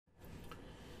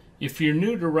If you're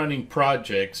new to running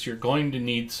projects, you're going to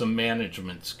need some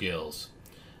management skills.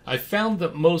 I found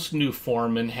that most new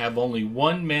foremen have only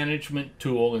one management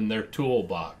tool in their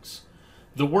toolbox.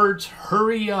 The words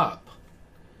 "hurry up."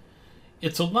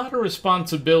 It's a lot of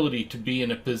responsibility to be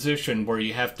in a position where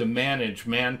you have to manage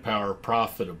manpower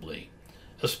profitably,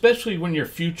 especially when your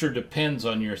future depends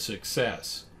on your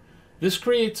success. This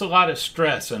creates a lot of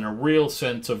stress and a real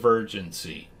sense of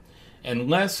urgency.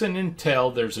 Unless and until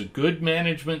there's a good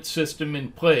management system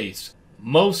in place,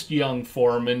 most young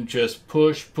foremen just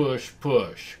push.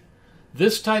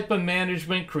 This type of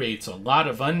management creates a lot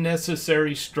of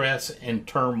unnecessary stress and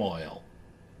turmoil.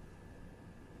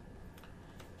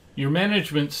 Your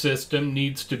management system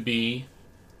needs to be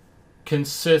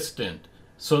consistent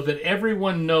so that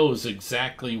everyone knows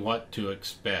exactly what to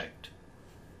expect.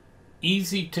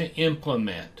 Easy to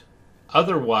implement,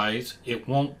 otherwise it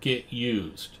won't get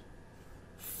used.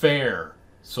 Fair,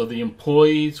 so the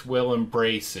employees will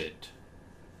embrace it.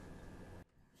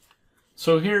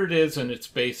 So here it is in its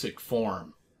basic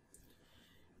form.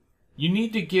 You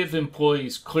need to give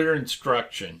employees clear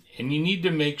instruction, and you need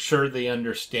to make sure they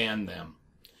understand them.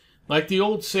 Like the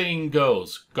old saying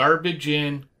goes, garbage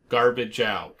in, garbage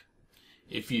out.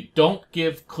 If you don't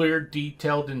give clear,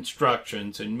 detailed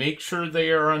instructions and make sure they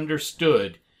are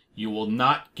understood, you will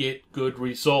not get good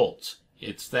results.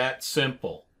 It's that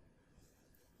simple.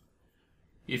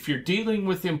 If you're dealing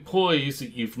with employees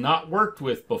that you've not worked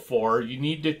with before, you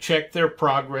need to check their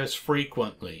progress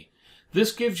frequently.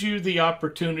 This gives you the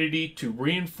opportunity to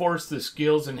reinforce the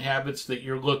skills and habits that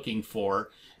you're looking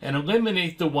for and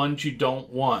eliminate the ones you don't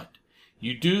want.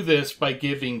 You do this by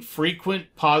giving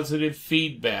frequent positive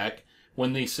feedback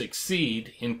when they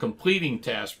succeed in completing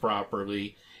tasks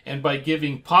properly, and by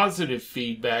giving positive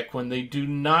feedback when they do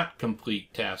not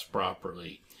complete tasks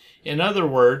properly. In other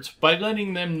words, by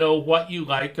letting them know what you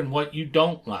like and what you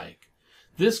don't like.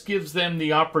 This gives them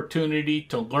the opportunity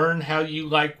to learn how you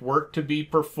like work to be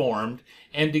performed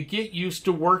and to get used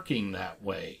to working that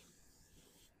way.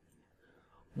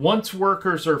 Once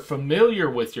workers are familiar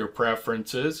with your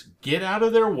preferences, get out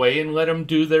of their way and let them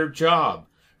do their job.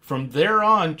 From there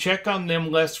on, check on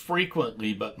them less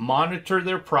frequently, but monitor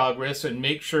their progress and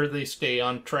make sure they stay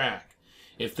on track.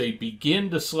 If they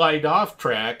begin to slide off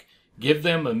track, give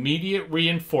them immediate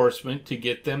reinforcement to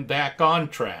get them back on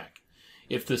track.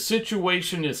 If the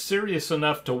situation is serious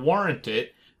enough to warrant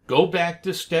it, go back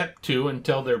to step 2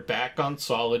 until they're back on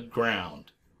solid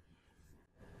ground.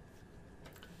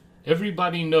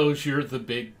 Everybody knows you're the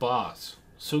big boss,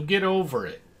 so get over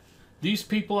it. These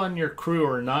people on your crew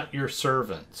are not your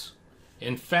servants.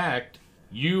 In fact,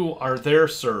 you are their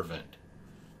servant.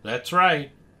 That's right,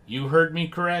 you heard me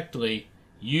correctly.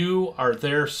 You are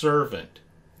their servant.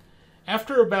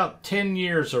 After about 10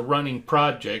 years of running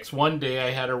projects, one day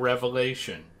I had a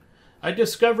revelation. I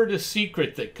discovered a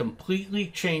secret that completely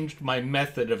changed my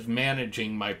method of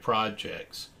managing my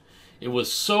projects. It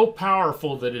was so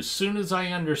powerful that as soon as I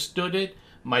understood it,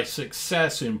 my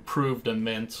success improved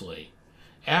immensely.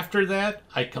 After that,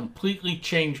 I completely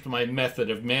changed my method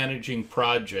of managing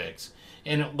projects,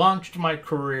 and it launched my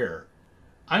career.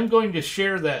 I'm going to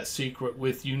share that secret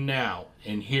with you now,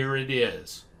 and here it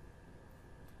is.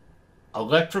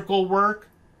 Electrical work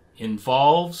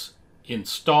involves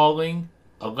installing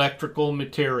electrical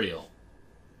material.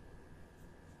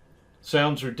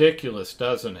 Sounds ridiculous,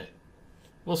 doesn't it?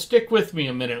 Well, stick with me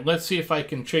a minute. Let's see if I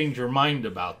can change your mind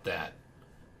about that.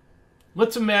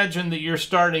 Let's imagine that you're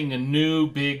starting a new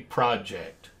big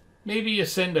project. Maybe you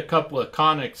send a couple of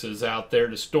connexes out there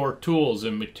to store tools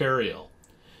and material.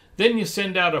 Then you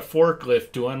send out a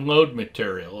forklift to unload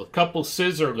material, a couple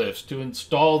scissor lifts to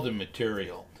install the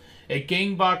material, a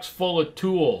gang box full of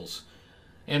tools,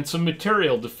 and some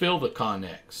material to fill the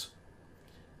connex.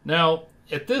 Now,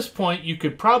 at this point, you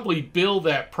could probably bill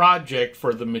that project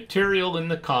for the material in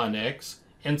the connex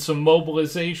and some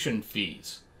mobilization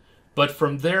fees. But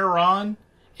from there on,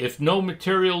 if no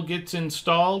material gets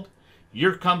installed,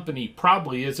 your company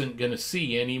probably isn't going to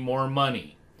see any more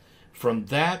money. From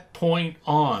that point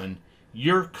on,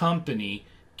 your company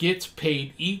gets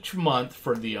paid each month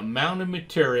for the amount of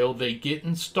material they get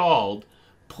installed,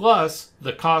 plus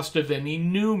the cost of any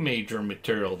new major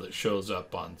material that shows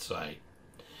up on site.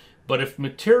 But if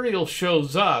material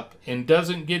shows up and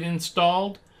doesn't get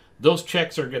installed, those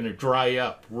checks are going to dry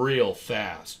up real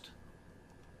fast.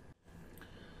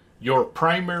 Your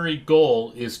primary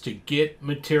goal is to get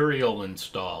material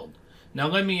installed. Now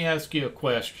let me ask you a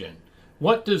question.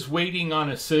 What does waiting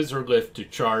on a scissor lift to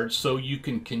charge so you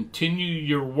can continue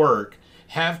your work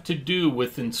have to do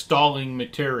with installing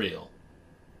material?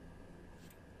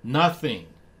 Nothing.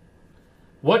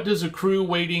 What does a crew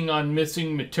waiting on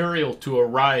missing material to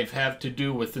arrive have to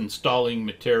do with installing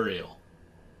material?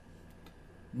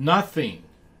 Nothing.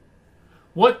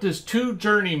 What does two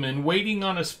journeymen waiting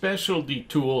on a specialty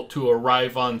tool to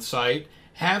arrive on site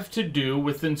have to do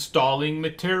with installing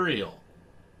material?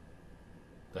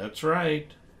 That's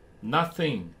right,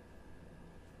 nothing.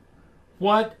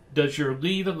 What does your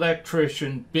lead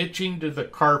electrician bitching to the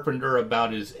carpenter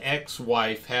about his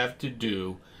ex-wife have to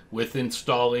do with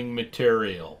installing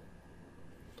material?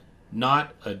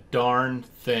 Not a darn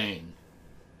thing.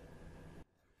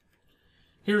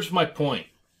 Here's my point.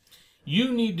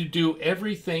 You need to do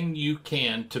everything you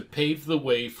can to pave the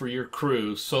way for your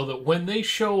crew so that when they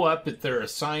show up at their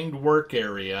assigned work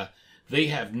area, they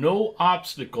have no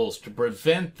obstacles to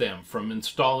prevent them from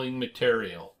installing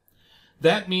material.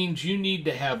 That means you need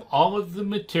to have all of the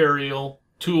material,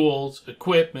 tools,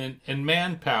 equipment, and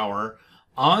manpower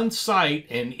on site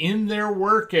and in their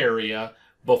work area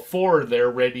before they're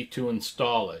ready to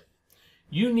install it.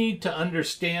 You need to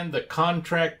understand the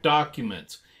contract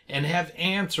documents and have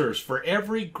answers for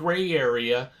every gray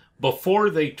area before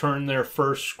they turn their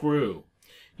first screw.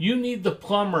 You need the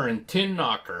plumber and tin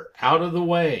knocker out of the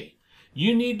way.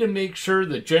 You need to make sure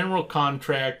the general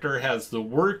contractor has the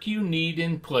work you need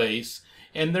in place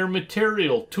and their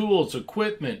material, tools,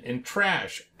 equipment, and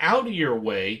trash out of your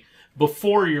way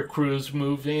before your crews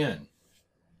move in.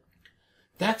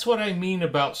 That's what I mean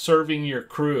about serving your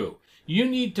crew. You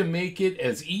need to make it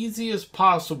as easy as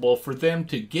possible for them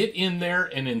to get in there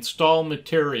and install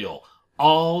material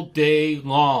all day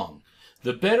long.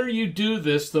 The better you do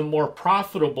this, the more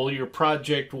profitable your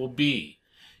project will be.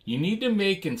 You need to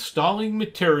make installing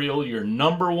material your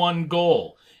 #1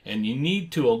 goal, and you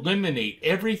need to eliminate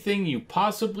everything you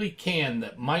possibly can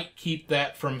that might keep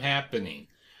that from happening.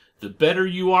 The better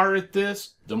you are at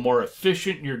this, the more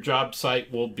efficient your job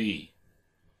site will be.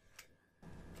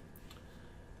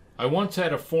 I once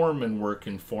had a foreman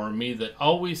working for me that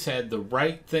always had the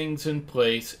right things in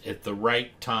place at the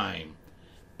right time,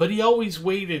 but he always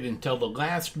waited until the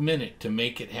last minute to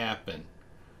make it happen.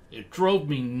 It drove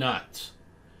me nuts.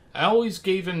 I always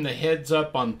gave him the heads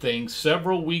up on things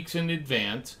several weeks in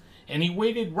advance, and he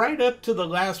waited right up to the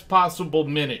last possible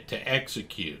minute to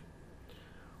execute.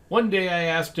 One day I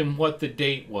asked him what the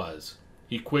date was.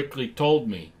 He quickly told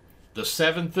me, the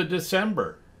 7th of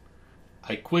December.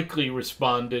 I quickly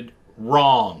responded,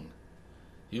 wrong.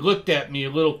 He looked at me a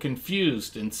little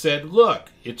confused and said,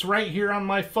 look, it's right here on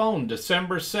my phone,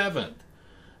 December 7th.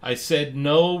 I said,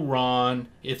 no, Ron,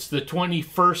 it's the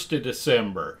 21st of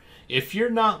December. If you're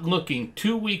not looking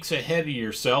 2 weeks ahead of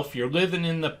yourself, you're living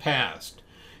in the past.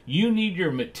 You need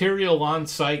your material on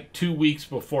site 2 weeks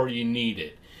before you need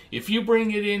it. If you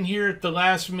bring it in here at the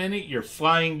last minute, you're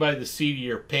flying by the seat of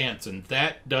your pants, and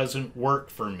that doesn't work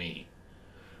for me.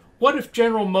 What if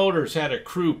General Motors had a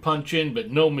crew punch in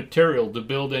but no material to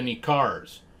build any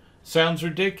cars? Sounds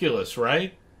ridiculous,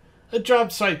 right? A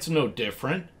job site's no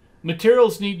different.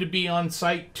 Materials need to be on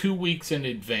site 2 weeks in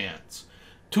advance.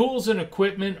 Tools and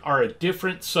equipment are a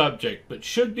different subject, but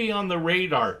should be on the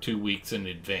radar 2 weeks in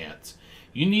advance.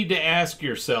 You need to ask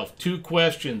yourself 2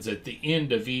 questions at the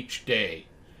end of each day.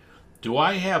 Do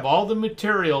I have all the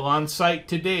material on site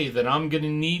today that I'm going to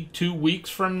need 2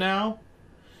 weeks from now?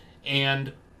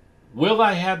 And will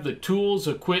I have the tools,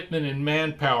 equipment, and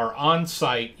manpower on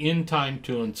site in time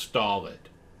to install it?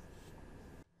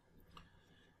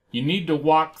 You need to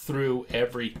walk through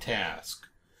every task.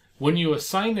 When you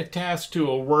assign a task to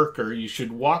a worker, you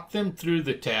should walk them through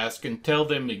the task and tell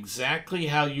them exactly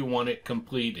how you want it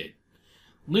completed.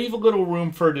 Leave a little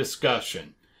room for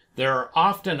discussion. There are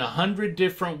often 100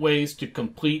 different ways to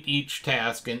complete each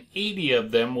task, and 80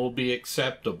 of them will be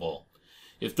acceptable.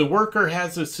 If the worker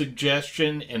has a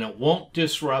suggestion and it won't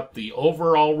disrupt the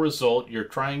overall result you're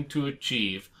trying to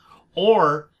achieve,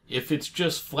 or if it's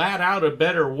just flat out a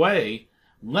better way,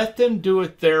 let them do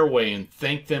it their way and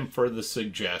thank them for the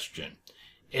suggestion.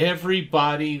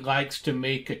 Everybody likes to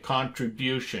make a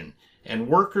contribution, and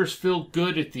workers feel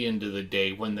good at the end of the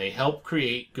day when they help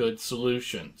create good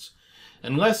solutions.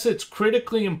 Unless it's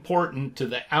critically important to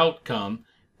the outcome,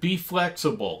 be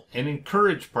flexible and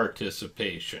encourage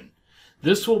participation.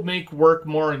 This will make work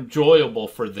more enjoyable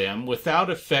for them without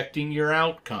affecting your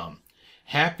outcome.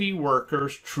 Happy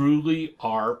workers truly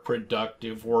are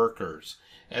productive workers.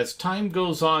 As time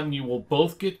goes on, you will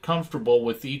both get comfortable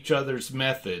with each other's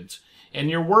methods,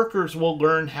 and your workers will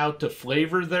learn how to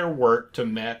flavor their work to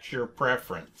match your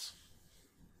preference.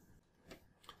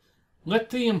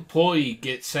 Let the employee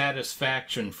get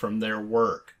satisfaction from their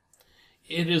work.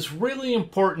 It is really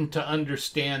important to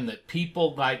understand that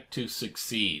people like to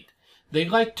succeed. They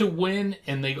like to win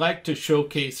and they like to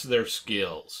showcase their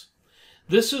skills.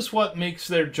 This is what makes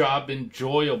their job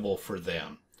enjoyable for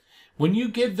them. When you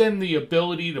give them the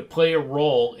ability to play a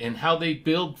role in how they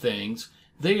build things,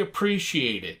 they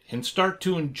appreciate it and start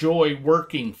to enjoy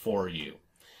working for you.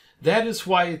 That is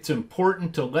why it's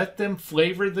important to let them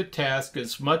flavor the task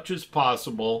as much as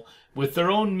possible with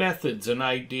their own methods and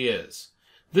ideas.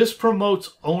 This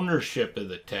promotes ownership of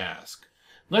the task.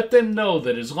 Let them know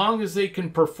that as long as they can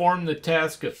perform the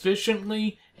task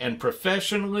efficiently and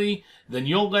professionally, then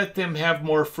you'll let them have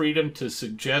more freedom to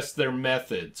suggest their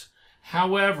methods.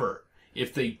 However,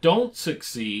 if they don't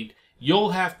succeed,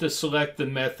 you'll have to select the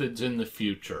methods in the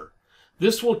future.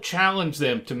 This will challenge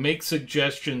them to make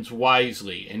suggestions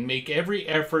wisely and make every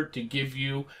effort to give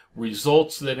you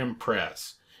results that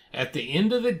impress. At the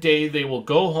end of the day, they will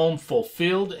go home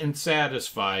fulfilled and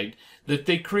satisfied that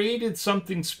they created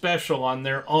something special on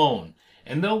their own,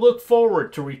 and they'll look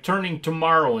forward to returning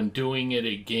tomorrow and doing it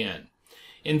again.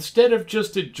 Instead of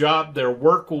just a job, their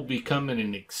work will become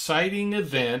an exciting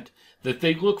event that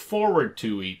they look forward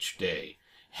to each day.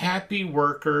 Happy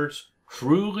workers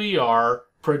truly are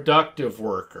productive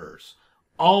workers.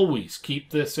 Always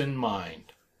keep this in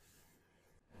mind.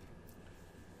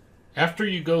 After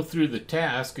you go through the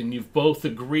task and you've both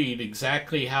agreed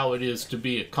exactly how it is to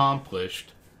be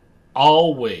accomplished,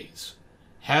 always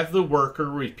have the worker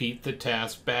repeat the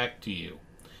task back to you.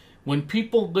 When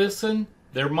people listen,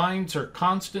 their minds are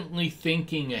constantly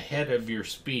thinking ahead of your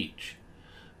speech.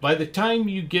 By the time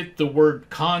you get the word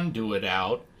conduit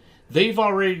out, they've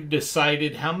already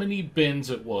decided how many bins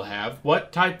it will have,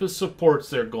 what type of supports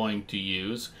they're going to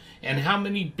use, and how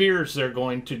many beers they're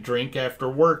going to drink after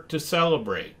work to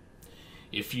celebrate.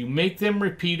 If you make them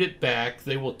repeat it back,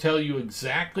 they will tell you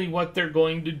exactly what they're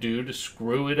going to do to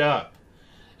screw it up.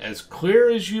 As clear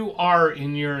as you are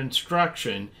in your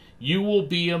instruction, you will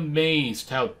be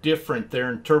amazed how different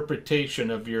their interpretation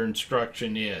of your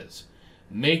instruction is.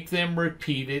 Make them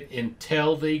repeat it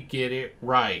until they get it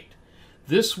right.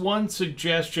 This one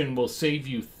suggestion will save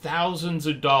you thousands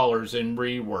of dollars in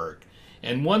rework.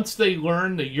 And once they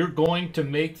learn that you're going to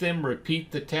make them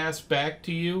repeat the task back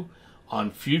to you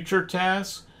on future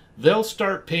tasks, they'll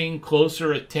start paying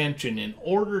closer attention in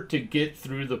order to get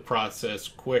through the process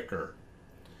quicker.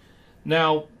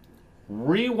 Now,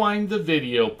 rewind the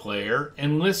video player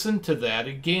and listen to that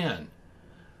again.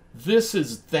 This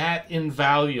is that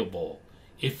invaluable.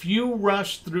 If you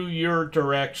rush through your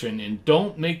direction and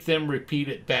don't make them repeat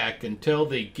it back until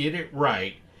they get it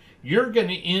right, you're going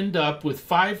to end up with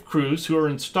 5 crews who are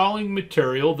installing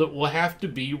material that will have to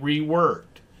be reworked.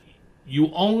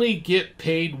 You only get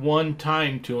paid one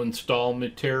time to install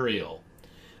material.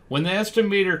 When the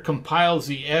estimator compiles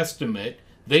the estimate,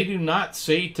 they do not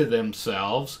say to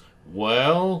themselves,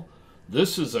 well,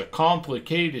 this is a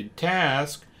complicated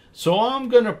task, so I'm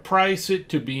going to price it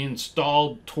to be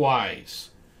installed twice.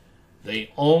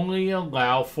 They only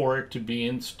allow for it to be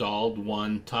installed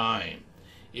one time.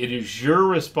 It is your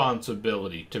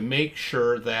responsibility to make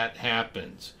sure that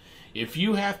happens. If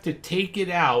you have to take it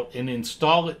out and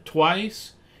install it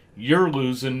twice, you're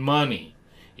losing money.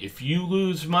 If you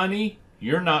lose money,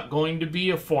 you're not going to be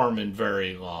a foreman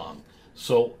very long.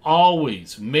 So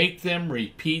always make them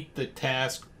repeat the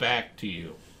task back to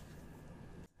you.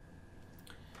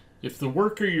 If the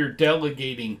worker you're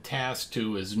delegating tasks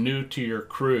to is new to your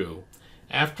crew,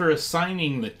 after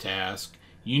assigning the task,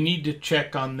 you need to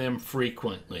check on them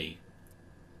frequently.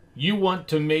 You want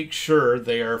to make sure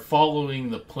they are following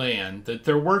the plan, that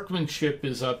their workmanship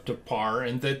is up to par,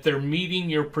 and that they're meeting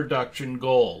your production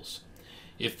goals.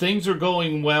 If things are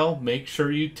going well, make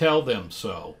sure you tell them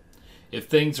so. If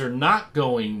things are not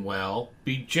going well,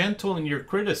 be gentle in your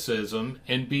criticism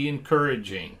and be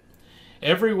encouraging.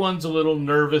 Everyone's a little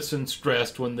nervous and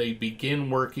stressed when they begin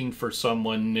working for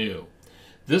someone new.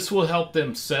 This will help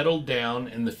them settle down,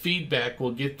 and the feedback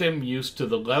will get them used to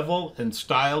the level and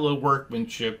style of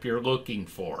workmanship you're looking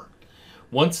for.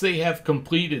 Once they have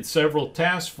completed several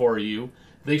tasks for you,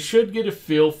 they should get a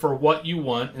feel for what you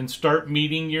want and start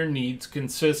meeting your needs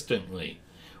consistently.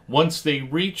 Once they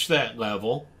reach that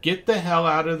level, get the hell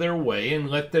out of their way and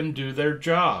let them do their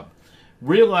job.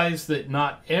 Realize that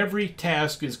not every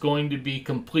task is going to be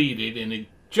completed in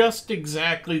just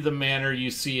exactly the manner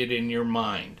you see it in your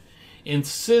mind.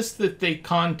 Insist that they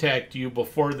contact you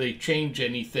before they change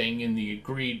anything in the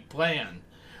agreed plan,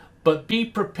 but be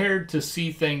prepared to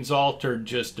see things altered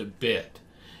just a bit.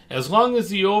 As long as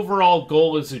the overall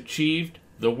goal is achieved,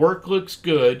 the work looks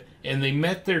good, and they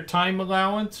met their time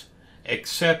allowance,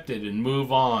 accept it and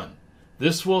move on.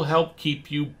 This will help keep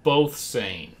you both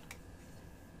sane.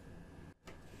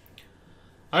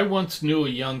 I once knew a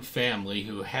young family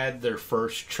who had their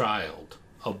first child,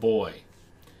 a boy.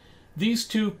 These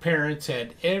two parents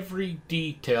had every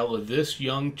detail of this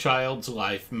young child's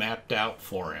life mapped out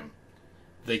for him.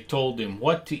 They told him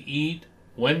what to eat,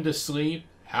 when to sleep,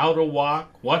 how to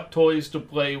walk, what toys to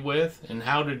play with, and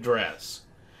how to dress.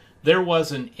 There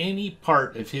wasn't any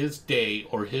part of his day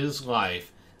or his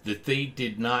life that they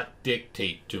did not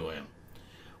dictate to him.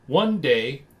 One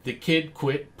day, the kid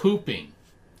quit pooping.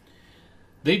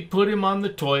 They'd put him on the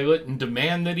toilet and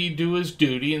demand that he do his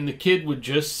duty, and the kid would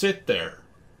just sit there.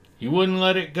 He wouldn't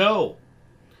let it go.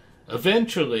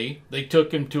 Eventually, they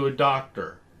took him to a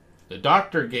doctor. The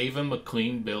doctor gave him a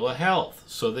clean bill of health,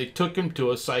 so they took him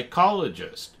to a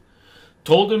psychologist,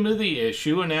 told him of the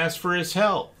issue, and asked for his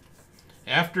help.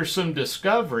 After some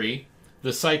discovery,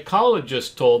 the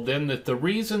psychologist told them that the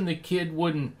reason the kid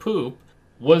wouldn't poop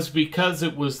was because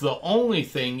it was the only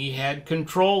thing he had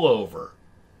control over.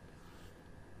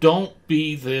 Don't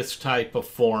be this type of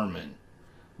foreman.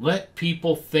 Let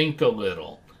people think a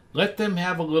little. Let them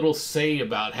have a little say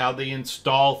about how they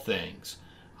install things.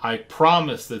 I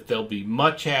promise that they'll be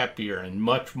much happier and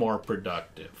much more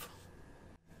productive.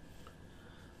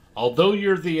 Although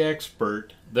you're the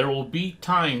expert, there will be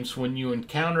times when you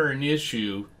encounter an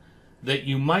issue that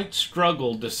you might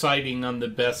struggle deciding on the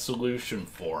best solution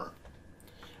for.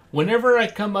 Whenever I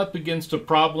come up against a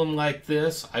problem like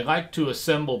this, I like to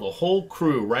assemble the whole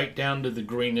crew right down to the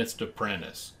greenest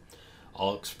apprentice.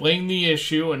 I'll explain the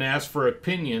issue and ask for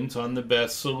opinions on the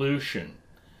best solution.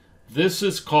 This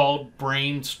is called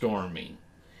brainstorming.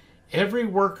 Every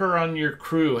worker on your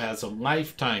crew has a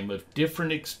lifetime of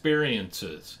different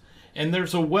experiences, and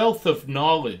there's a wealth of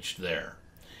knowledge there.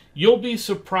 You'll be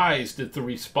surprised at the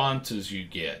responses you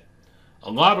get.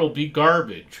 A lot will be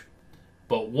garbage,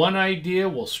 but one idea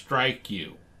will strike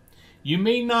you. You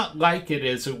may not like it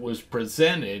as it was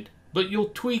presented, but you'll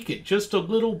tweak it just a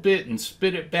little bit and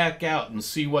spit it back out and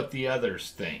see what the others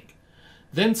think.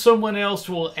 Then someone else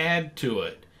will add to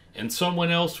it, and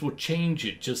someone else will change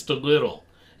it just a little.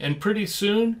 And pretty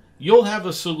soon, you'll have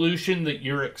a solution that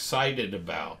you're excited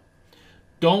about.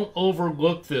 Don't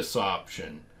overlook this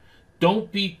option.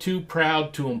 Don't be too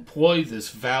proud to employ this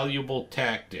valuable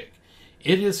tactic.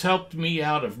 It has helped me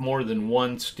out of more than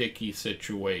one sticky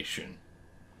situation.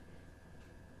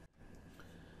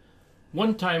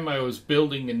 One time I was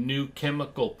building a new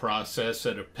chemical process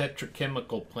at a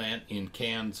petrochemical plant in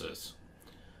Kansas.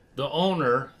 The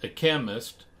owner, a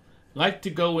chemist, liked to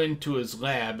go into his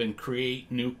lab and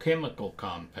create new chemical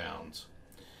compounds.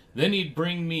 Then he'd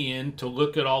bring me in to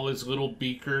look at all his little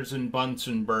beakers and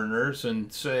Bunsen burners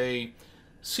and say,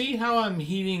 "See how I'm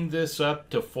heating this up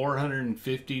to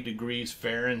 450 degrees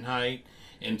Fahrenheit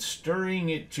and stirring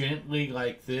it gently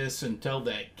like this until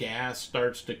that gas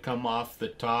starts to come off the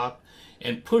top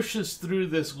and pushes through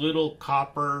this little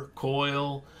copper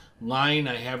coil line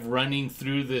I have running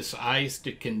through this ice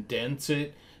to condense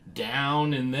it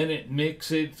down, and then it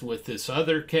mixes with this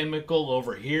other chemical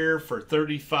over here for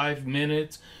 35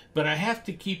 minutes, but I have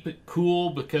to keep it cool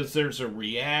because there's a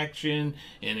reaction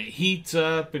and it heats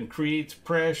up and creates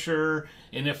pressure,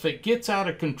 and if it gets out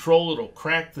of control it'll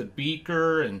crack the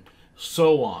beaker," and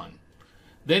so on.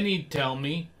 Then he'd tell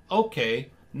me, "Okay,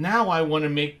 now I want to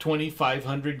make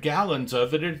 2,500 gallons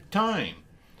of it at a time."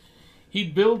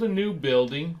 He'd build a new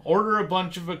building, order a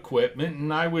bunch of equipment,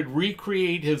 and I would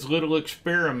recreate his little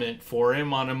experiment for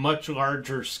him on a much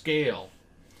larger scale.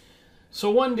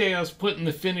 So one day I was putting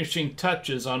the finishing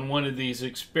touches on one of these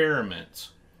experiments.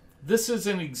 This is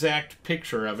an exact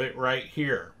picture of it right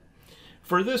here.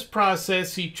 For this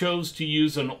process he chose to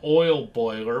use an oil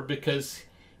boiler because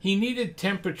he needed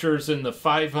temperatures in the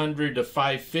 500 to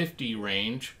 550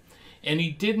 range, and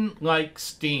he didn't like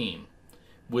steam.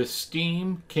 With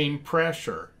steam came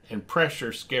pressure, and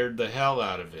pressure scared the hell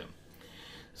out of him.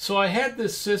 So I had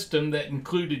this system that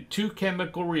included 2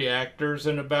 chemical reactors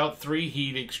and about 3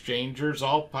 heat exchangers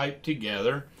all piped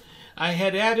together. I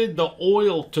had added the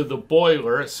oil to the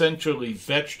boiler, essentially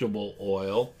vegetable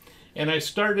oil, and I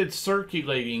started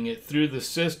circulating it through the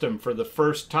system for the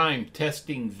first time,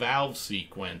 testing valve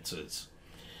sequences.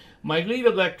 My lead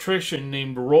electrician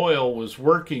named Royal was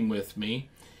working with me,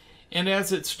 and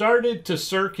as it started to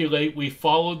circulate, we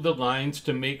followed the lines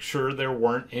to make sure there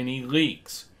weren't any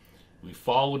leaks. We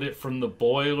followed it from the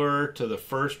boiler to the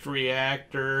first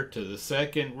reactor, to the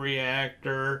second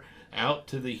reactor, out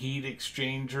to the heat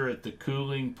exchanger at the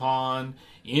cooling pond,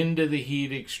 into the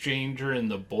heat exchanger in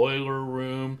the boiler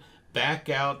room, back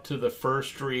out to the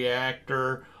first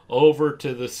reactor, over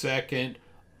to the second.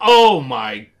 Oh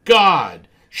my God!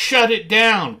 Shut it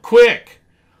down, quick!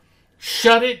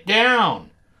 Shut it down!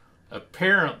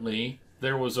 Apparently,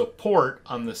 there was a port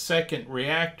on the second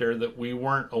reactor that we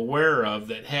weren't aware of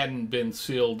that hadn't been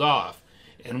sealed off.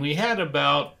 And we had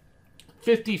about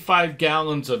 55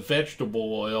 gallons of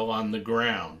vegetable oil on the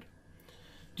ground.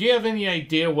 Do you have any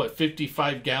idea what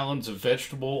 55 gallons of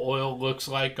vegetable oil looks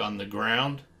like on the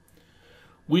ground?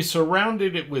 We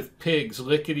surrounded it with pigs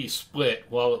lickety-split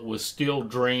while it was still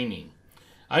draining.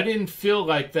 I didn't feel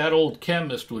like that old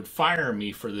chemist would fire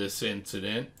me for this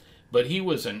incident, but he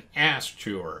was an ass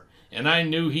chewer, and I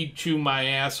knew he'd chew my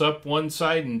ass up one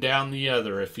side and down the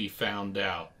other if he found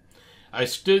out. I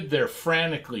stood there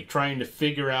frantically trying to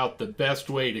figure out the best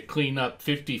way to clean up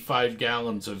 55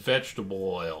 gallons of vegetable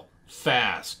oil,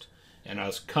 fast, and I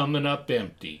was coming up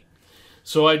empty.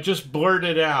 So I just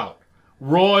blurted out,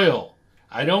 "Royal,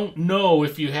 I don't know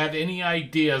if you have any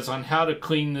ideas on how to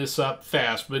clean this up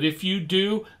fast, but if you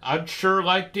do, I'd sure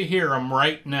like to hear 'em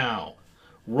right now."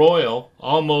 Royal,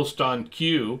 almost on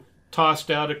cue, tossed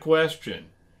out a question.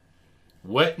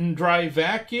 "Wet and dry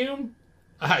vacuum?"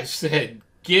 I said,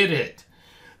 "Get it.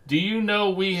 Do you know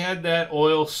we had that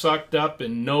oil sucked up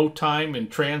in no time and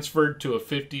transferred to a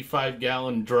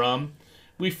 55-gallon drum?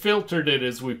 We filtered it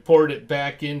as we poured it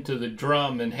back into the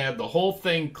drum and had the whole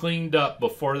thing cleaned up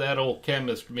before that old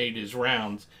chemist made his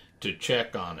rounds to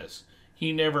check on us.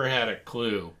 He never had a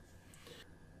clue."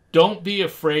 Don't be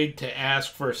afraid to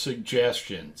ask for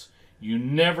suggestions. You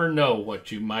never know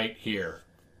what you might hear.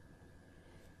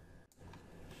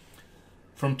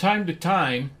 From time to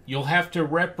time, you'll have to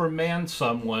reprimand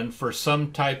someone for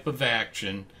some type of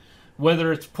action,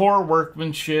 whether it's poor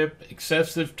workmanship,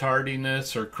 excessive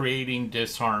tardiness, or creating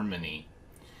disharmony.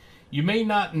 You may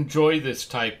not enjoy this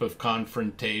type of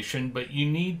confrontation, but you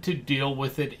need to deal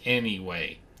with it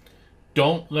anyway.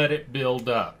 Don't let it build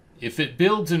up. If it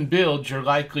builds and builds, you're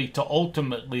likely to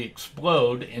ultimately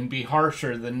explode and be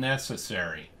harsher than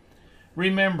necessary.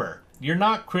 Remember, you're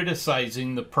not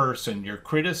criticizing the person, you're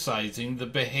criticizing the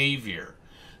behavior.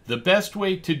 The best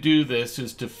way to do this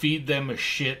is to feed them a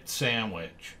shit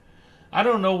sandwich. I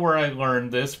don't know where I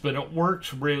learned this, but it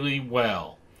works really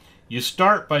well. You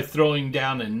start by throwing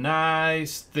down a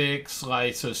nice, thick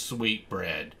slice of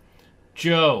sweetbread.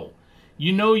 "Joe,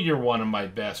 you know you're one of my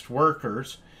best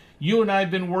workers. You and I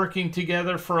have been working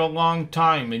together for a long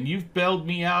time, and you've bailed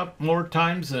me out more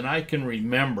times than I can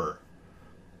remember."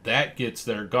 That gets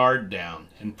their guard down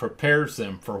and prepares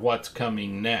them for what's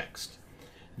coming next.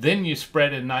 Then you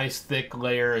spread a nice thick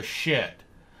layer of shit.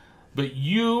 "But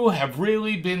you have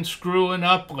really been screwing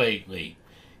up lately.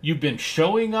 You've been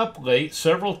showing up late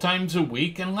several times a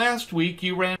week, and last week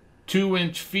you ran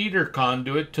 2-inch feeder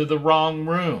conduit to the wrong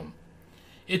room.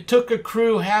 It took a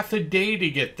crew half a day to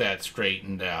get that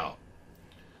straightened out."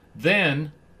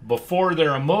 Then, before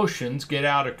their emotions get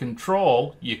out of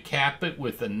control, you cap it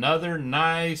with another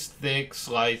nice thick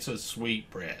slice of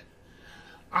sweetbread.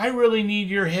 "I really need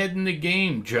your head in the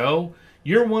game, Joe.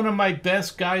 You're one of my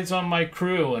best guys on my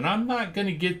crew, and I'm not going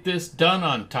to get this done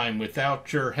on time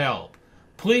without your help.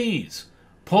 Please,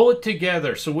 pull it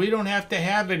together so we don't have to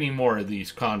have any more of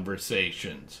these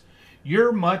conversations.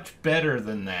 You're much better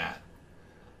than that."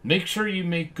 Make sure you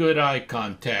make good eye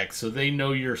contact so they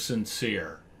know you're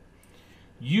sincere.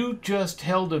 You just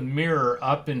held a mirror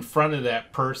up in front of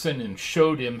that person and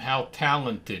showed him how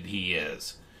talented he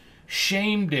is.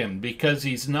 Shamed him because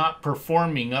he's not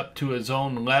performing up to his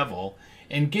own level,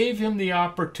 and gave him the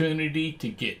opportunity to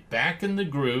get back in the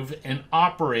groove and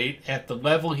operate at the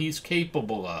level he's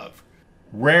capable of.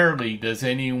 Rarely does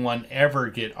anyone ever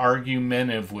get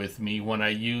argumentative with me when I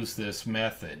use this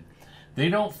method. They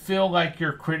don't feel like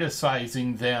you're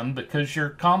criticizing them because you're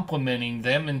complimenting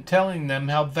them and telling them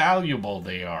how valuable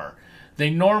they are. They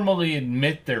normally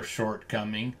admit their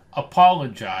shortcoming,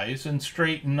 apologize, and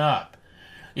straighten up.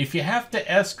 If you have to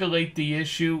escalate the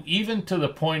issue, even to the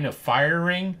point of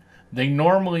firing, they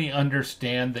normally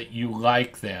understand that you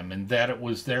like them and that it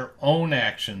was their own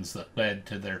actions that led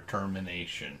to their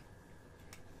termination.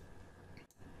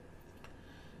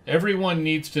 Everyone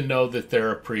needs to know that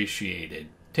they're appreciated.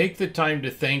 Take the time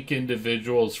to thank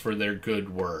individuals for their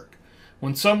good work.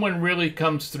 When someone really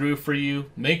comes through for you,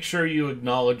 make sure you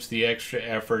acknowledge the extra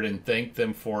effort and thank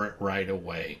them for it right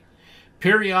away.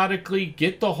 Periodically,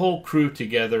 get the whole crew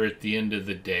together at the end of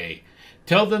the day.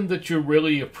 Tell them that you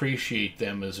really appreciate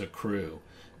them as a crew.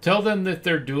 Tell them that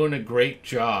they're doing a great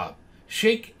job.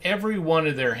 Shake every one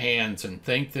of their hands and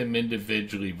thank them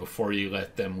individually before you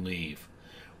let them leave.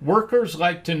 Workers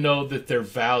like to know that they're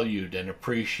valued and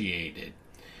appreciated.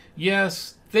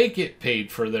 Yes, they get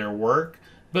paid for their work,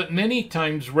 but many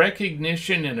times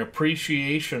recognition and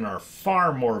appreciation are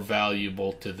far more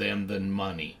valuable to them than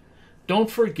money.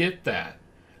 Don't forget that.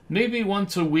 Maybe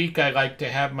once a week I like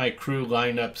to have my crew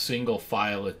line up single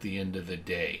file at the end of the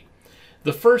day.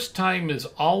 The first time is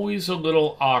always a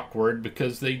little awkward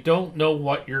because they don't know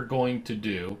what you're going to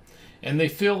do, and they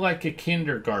feel like a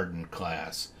kindergarten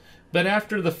class. But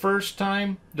after the first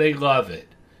time, they love it.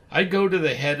 I go to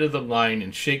the head of the line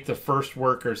and shake the first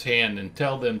worker's hand and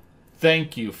tell them,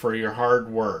 "Thank you for your hard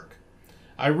work.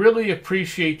 I really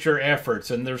appreciate your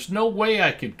efforts, and there's no way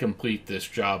I could complete this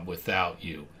job without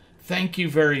you. Thank you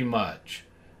very much."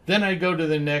 Then I go to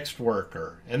the next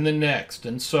worker, and the next,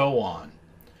 and so on.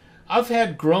 I've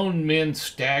had grown men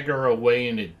stagger away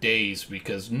in a daze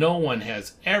because no one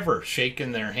has ever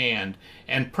shaken their hand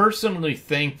and personally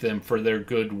thanked them for their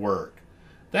good work.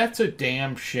 That's a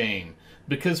damn shame,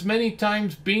 because many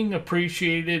times being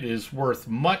appreciated is worth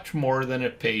much more than a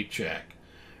paycheck.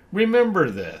 Remember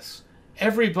this.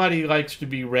 Everybody likes to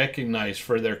be recognized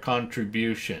for their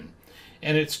contribution,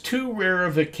 and it's too rare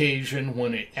of occasion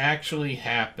when it actually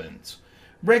happens.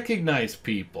 Recognize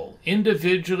people,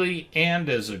 individually and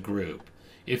as a group.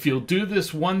 If you'll do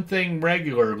this one thing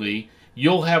regularly,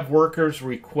 you'll have workers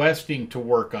requesting to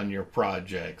work on your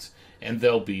projects, and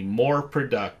they'll be more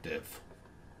productive.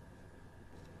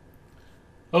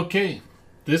 Okay,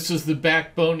 this is the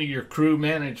backbone of your crew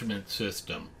management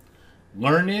system.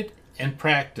 Learn it and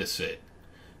practice it.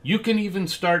 You can even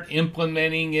start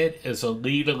implementing it as a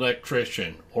lead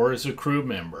electrician or as a crew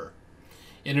member.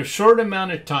 In a short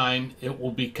amount of time, it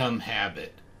will become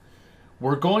habit.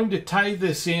 We're going to tie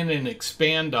this in and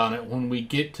expand on it when we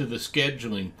get to the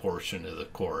scheduling portion of the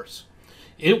course.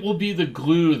 It will be the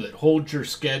glue that holds your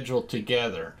schedule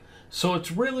together, so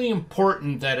it's really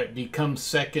important that it becomes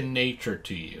second nature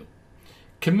to you.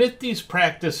 Commit these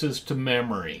practices to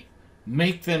memory.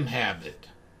 Make them habit.